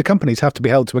 The companies have to be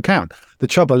held to account. The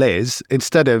trouble is,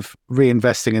 instead of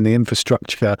reinvesting in the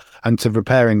infrastructure and to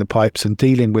repairing the pipes and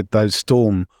dealing with those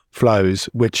storm flows,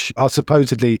 which are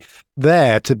supposedly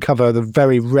there to cover the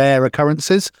very rare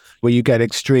occurrences where you get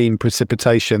extreme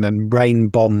precipitation and rain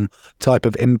bomb type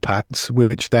of impacts,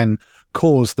 which then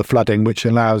cause the flooding, which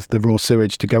allows the raw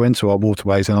sewage to go into our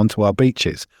waterways and onto our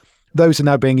beaches. Those are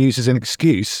now being used as an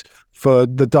excuse for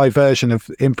the diversion of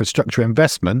infrastructure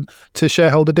investment to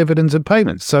shareholder dividends and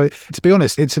payments. So to be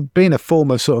honest, it's been a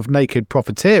form of sort of naked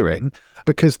profiteering,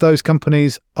 because those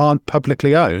companies aren't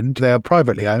publicly owned, they are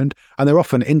privately owned, and they're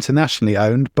often internationally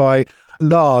owned by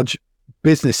large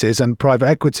businesses and private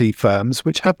equity firms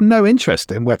which have no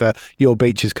interest in whether your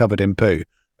beach is covered in poo.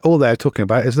 All they're talking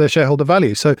about is their shareholder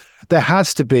value. So there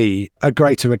has to be a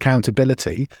greater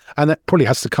accountability, and that probably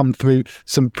has to come through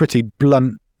some pretty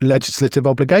blunt legislative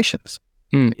obligations.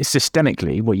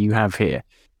 Systemically, what you have here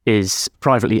is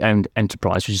privately owned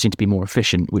enterprise, which seems to be more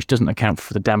efficient, which doesn't account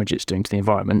for the damage it's doing to the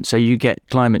environment. So you get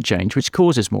climate change, which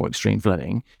causes more extreme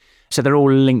flooding. So they're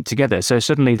all linked together. So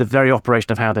suddenly the very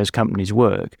operation of how those companies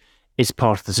work is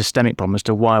part of the systemic problem as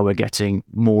to why we're getting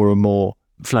more and more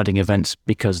flooding events,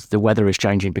 because the weather is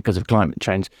changing because of climate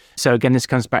change. So again, this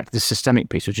comes back to the systemic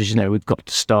piece, which is, we've got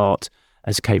to start,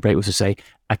 as Kate Rate was to say,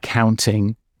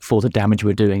 accounting for the damage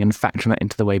we're doing and factoring that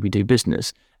into the way we do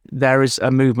business. There is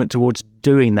a movement towards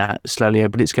doing that slowly,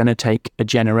 but it's going to take a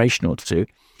generation or two.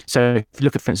 So if you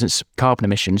look at, for instance, carbon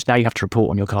emissions, now you have to report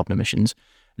on your carbon emissions.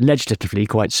 Legislatively,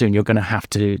 quite soon, you're going to have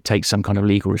to take some kind of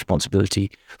legal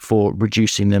responsibility for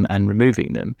reducing them and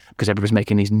removing them, because everybody's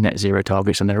making these net zero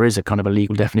targets, and there is a kind of a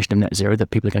legal definition of net zero that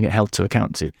people are going to get held to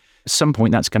account to. At some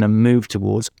point, that's going to move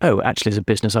towards, actually, as a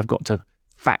business, I've got to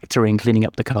factor in cleaning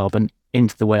up the carbon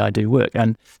into the way I do work.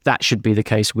 And that should be the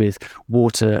case with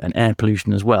water and air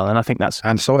pollution as well. And I think that's...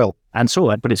 And soil.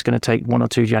 But it's going to take 1 or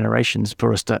 2 generations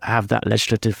for us to have that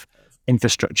legislative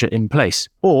infrastructure in place,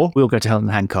 or we'll go to hell in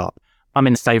the handcart. I'm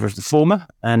in favour of the former,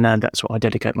 and that's what I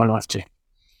dedicate my life to.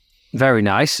 Very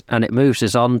nice. And it moves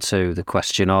us on to the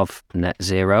question of net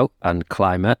zero and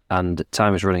climate, and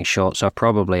time is running short, so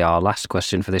probably our last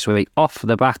question for this week, off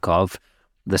the back of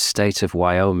the state of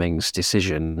Wyoming's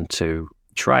decision to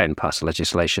try and pass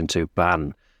legislation to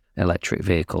ban electric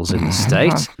vehicles in the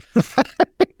state.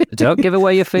 Don't give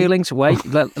away your feelings. Wait,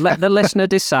 let the listener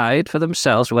decide for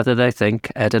themselves whether they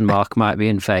think Ed and Mark might be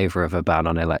in favour of a ban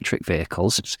on electric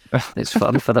vehicles. It's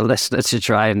fun for the listener to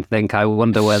try and think, I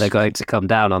wonder where they're going to come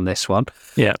down on this one.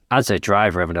 Yeah. As a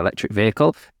driver of an electric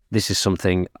vehicle, this is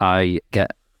something I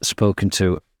get spoken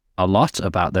to a lot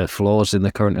about, the flaws in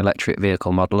the current electric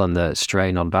vehicle model and the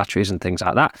strain on batteries and things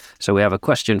like that. So we have a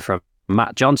question from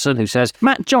Matt Johnson, who says...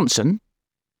 Matt Johnson,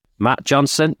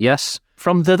 yes.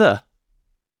 From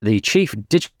the Chief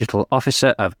Digital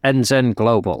Officer of Enzen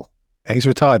Global. He's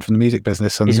retired from the music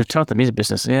business. He's retired from the music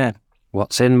business, yeah.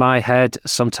 What's in my head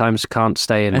sometimes can't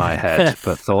stay in my head,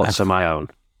 but thoughts are my own.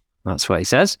 That's what he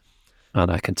says. And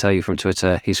I can tell you from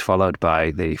Twitter, he's followed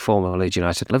by the former Leeds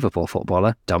United Liverpool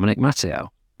footballer, Dominic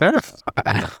Matteo.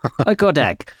 A good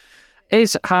egg.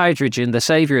 Is hydrogen the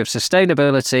saviour of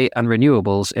sustainability and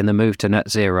renewables in the move to net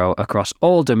zero across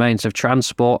all domains of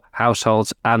transport,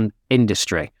 households and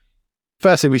industry?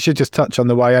 Firstly, we should just touch on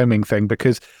the Wyoming thing,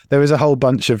 because there is a whole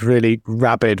bunch of really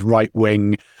rabid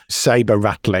right-wing saber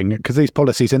rattling, because these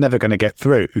policies are never going to get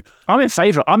through. I'm in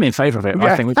favour of it.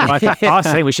 Yeah. I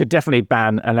think we should definitely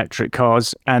ban electric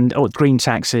cars and green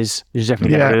taxes. We should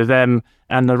definitely get rid of them,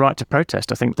 and the right to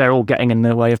protest. I think they're all getting in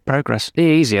the way of progress.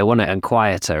 Be easier, wouldn't it, and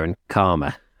quieter and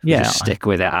calmer. Yeah. Just stick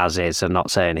with it as is and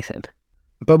not say anything.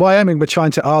 But Wyoming were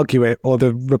trying to argue it, or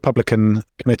the Republican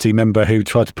committee member who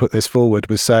tried to put this forward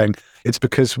was saying it's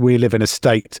because we live in a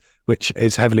state which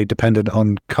is heavily dependent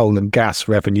on coal and gas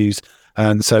revenues.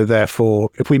 And so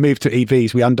therefore, if we move to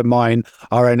EVs, we undermine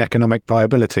our own economic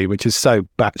viability, which is so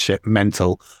batshit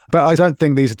mental. But I don't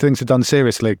think these things are done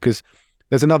seriously, because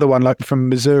there's another one like from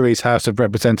Missouri's House of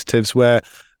Representatives where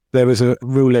there was a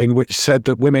ruling which said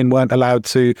that women weren't allowed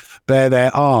to bear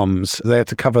their arms. They had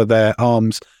to cover their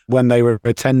arms when they were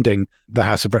attending the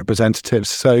House of Representatives.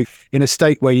 So in a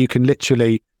state where you can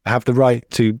literally have the right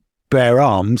to bear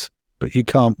arms, but you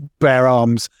can't bear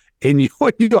arms in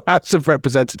your House of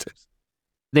Representatives.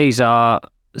 These are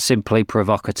simply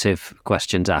provocative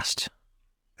questions asked.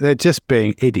 They're just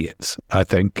being idiots, I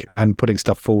think, and putting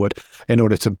stuff forward in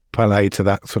order to play to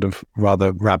that sort of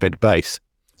rather rabid base.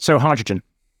 So hydrogen.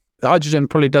 Hydrogen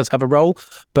probably does have a role,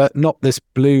 but not this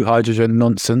blue hydrogen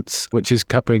nonsense, which is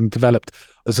being developed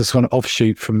as a sort of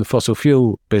offshoot from the fossil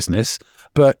fuel business,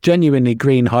 but genuinely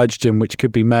green hydrogen, which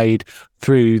could be made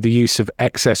through the use of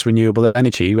excess renewable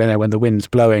energy when the wind's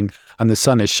blowing and the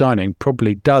sun is shining,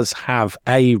 probably does have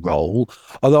a role.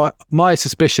 Although my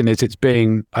suspicion is it's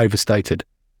being overstated.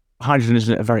 Hydrogen is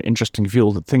a very interesting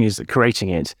fuel. The thing is that creating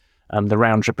it, the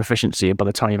round trip efficiency, by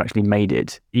the time you've actually made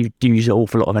it, you do use an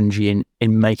awful lot of energy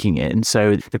in making it. And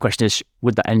so the question is,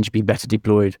 would that energy be better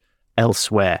deployed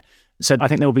elsewhere? So I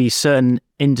think there will be certain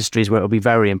industries where it will be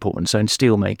very important. So in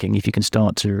steel making, if you can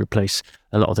start to replace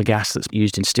a lot of the gas that's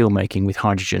used in steel making with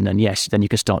hydrogen, and yes, then you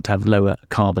can start to have lower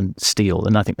carbon steel.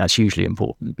 And I think that's hugely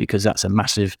important because that's a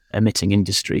massive emitting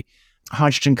industry.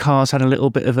 Hydrogen cars had a little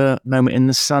bit of a moment in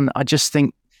the sun. I just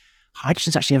think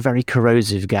hydrogen's actually a very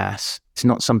corrosive gas. It's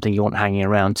not something you want hanging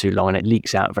around too long, and it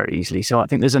leaks out very easily. So I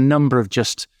think there's a number of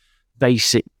just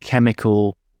basic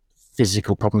chemical,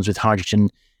 physical problems with hydrogen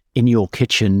in your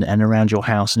kitchen and around your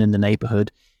house and in the neighborhood.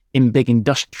 In big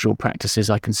industrial practices,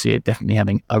 I can see it definitely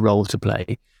having a role to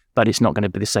play, but it's not going to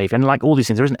be the savior. And like all these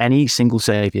things, there isn't any single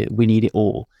savior. We need it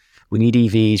all. We need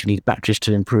EVs, we need batteries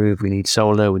to improve, we need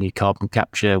solar, we need carbon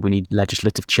capture, we need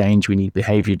legislative change, we need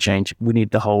behavior change, we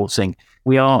need the whole thing.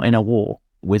 We are in a war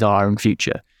with our own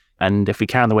future. And if we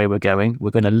carry on the way we're going,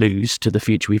 we're going to lose to the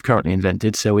future we've currently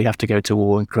invented. So we have to go to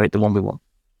war and create the one we want.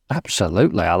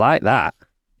 Absolutely, I like that.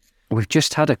 We've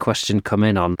just had a question come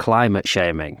in on climate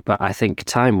shaming, but I think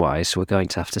time-wise, we're going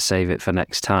to have to save it for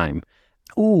next time.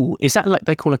 Ooh, is that like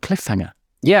they call a cliffhanger?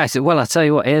 Yeah, well, I'll tell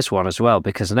you what, here's one as well,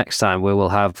 because next time we will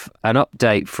have an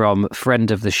update from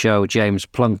friend of the show, James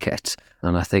Plunkett.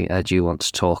 And I think Ed, you want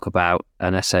to talk about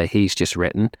an essay he's just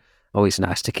written. Always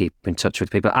nice to keep in touch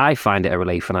with people. I find it a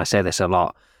relief, and I say this a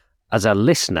lot, as a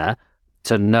listener,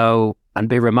 to know and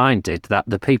be reminded that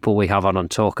the people we have on and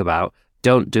talk about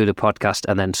don't do the podcast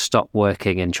and then stop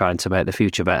working and trying to make the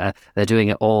future better. They're doing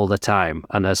it all the time.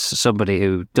 And as somebody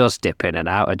who does dip in and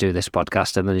out, I do this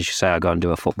podcast, and then as you say, I go and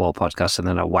do a football podcast, and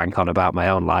then I wank on about my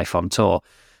own life on tour.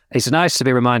 It's nice to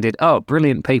be reminded,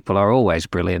 brilliant people are always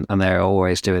brilliant and they're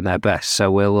always doing their best.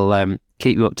 So we'll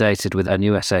keep you updated with a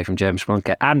new essay from James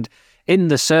Plunkett. And in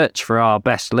the search for our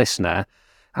best listener,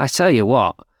 I tell you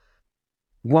what,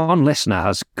 one listener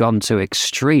has gone to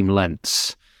extreme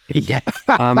lengths. Yeah.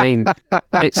 I mean,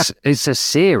 it's a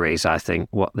series, I think,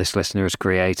 what this listener has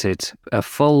created. A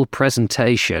full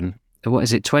presentation. What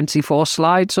is it, 24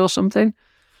 slides or something?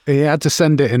 He had to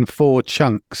send it in 4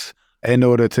 chunks in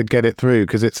order to get it through,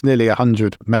 because it's nearly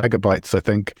 100 megabytes, I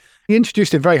think. He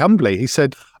introduced it very humbly. He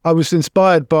said, I was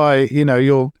inspired by,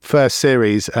 your first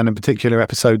series, and in particular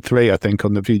episode 3, I think,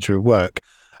 on the future of work.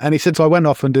 And he said, so I went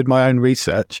off and did my own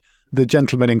research. The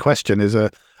gentleman in question is a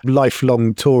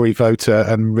lifelong Tory voter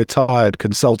and retired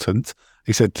consultant.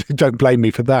 He said, don't blame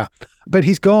me for that. But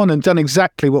he's gone and done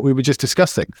exactly what we were just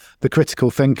discussing, the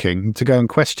critical thinking, to go and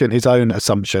question his own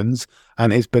assumptions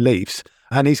and his beliefs.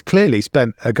 And he's clearly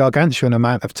spent a gargantuan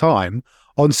amount of time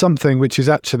on something which is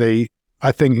actually,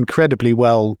 I think, incredibly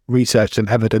well researched and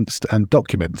evidenced and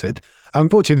documented.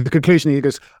 Unfortunately, the conclusion he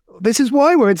goes, this is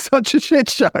why we're in such a shit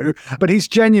show. But he's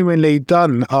genuinely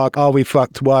done are we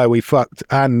fucked, why are we fucked,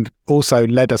 and also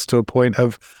led us to a point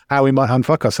of how we might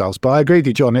unfuck ourselves. But I agree with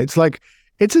you, John. It's like,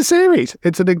 It's a series.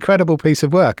 It's an incredible piece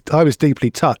of work. I was deeply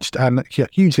touched and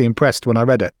hugely impressed when I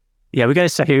read it. Yeah, we're going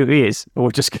to say who he is,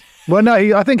 or just... Well, no,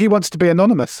 I think he wants to be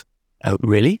anonymous. Oh,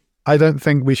 really? I don't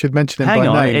think we should mention him Hang by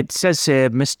on, name. it says here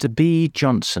Mr. B.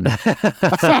 Johnson.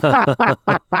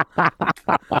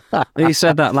 He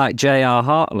said that like J.R.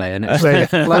 Hartley, and it's the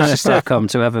closest I've come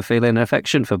to ever feeling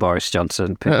affection for Boris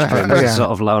Johnson. Picture him as a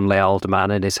sort of lonely old man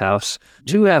in his house.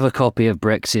 Do you have a copy of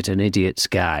Brexit, An Idiot's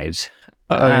Guide?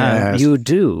 Yes. You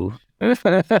do.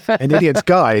 An Idiot's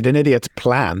Guide, An Idiot's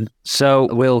Plan. So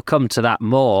we'll come to that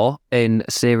more in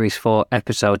Series 4,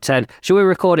 Episode 10. Should we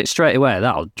record it straight away?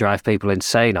 That'll drive people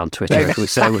insane on Twitter if we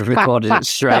say we've recorded it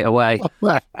straight away.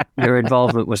 Your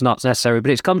involvement was not necessary.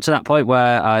 But it's come to that point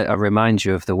where I remind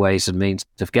you of the ways and means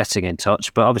of getting in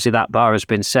touch. But obviously that bar has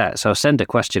been set. So send a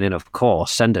question in, of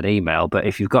course. Send an email. But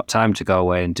if you've got time to go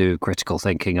away and do critical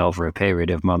thinking over a period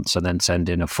of months and then send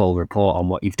in a full report on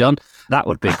what you've done, that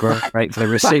would be gratefully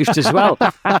received as well.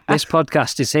 This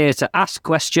podcast is here to ask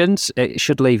questions. It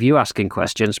should leave you asking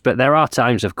questions, but there are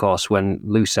times, of course, when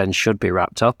loose ends should be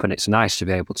wrapped up, and it's nice to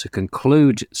be able to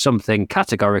conclude something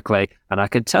categorically. And I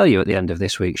can tell you at the end of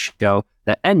this week's show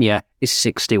that Enya is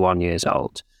 61 years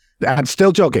old. And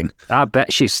still jogging. I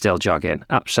bet she's still jogging.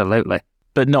 Absolutely.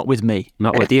 But not with me.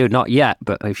 Not with you, not yet.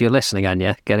 But if you're listening,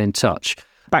 Enya, get in touch.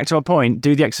 Back to our point,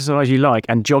 do the exercise you like,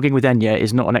 and jogging with Enya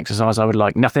is not an exercise I would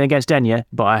like. Nothing against Enya,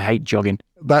 but I hate jogging.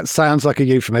 That sounds like a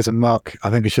euphemism, Mark. I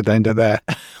think we should end it there.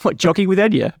 What, jogging with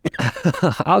Enya?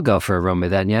 I'll go for a run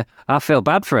with Enya. I feel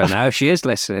bad for her now if she is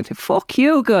listening. Fuck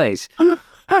you, guys.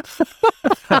 I'll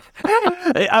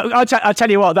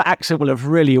tell you what, that accent will have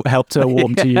really helped her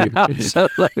warm to you.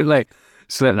 Absolutely.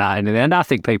 Slip that in the end. I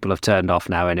think people have turned off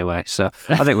now anyway, so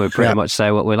I think we pretty much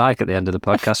say what we like at the end of the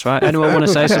podcast, right? Anyone want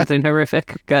to say something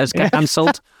horrific? Get us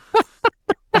cancelled?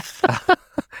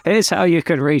 Here's how you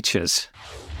can reach us.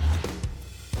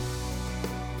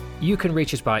 You can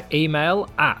reach us by email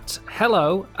at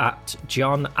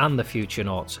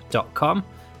hello@johnandthefuturenauts.com.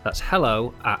 That's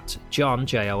hello@John,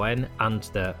 Jon, and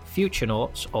the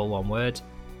futurenauts, all one word,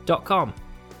 .com.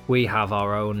 We have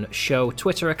our own show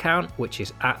Twitter account, which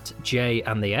is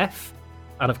 @JandTheF.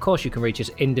 And of course, you can reach us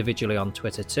individually on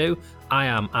Twitter too. I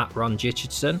am @Ron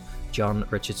Richardson, John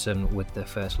Richardson with the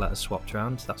first letters swapped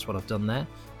around. That's what I've done there.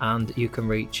 And you can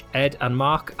reach Ed and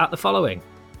Mark at the following.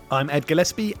 I'm Ed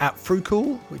Gillespie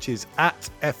 @Frucool, which is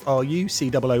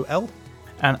 @FRUCOOL.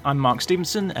 And I'm Mark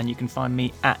Stevenson, and you can find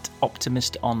me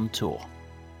 @OptimistOnTour.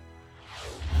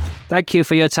 Thank you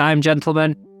for your time,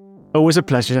 gentlemen. Always a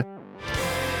pleasure.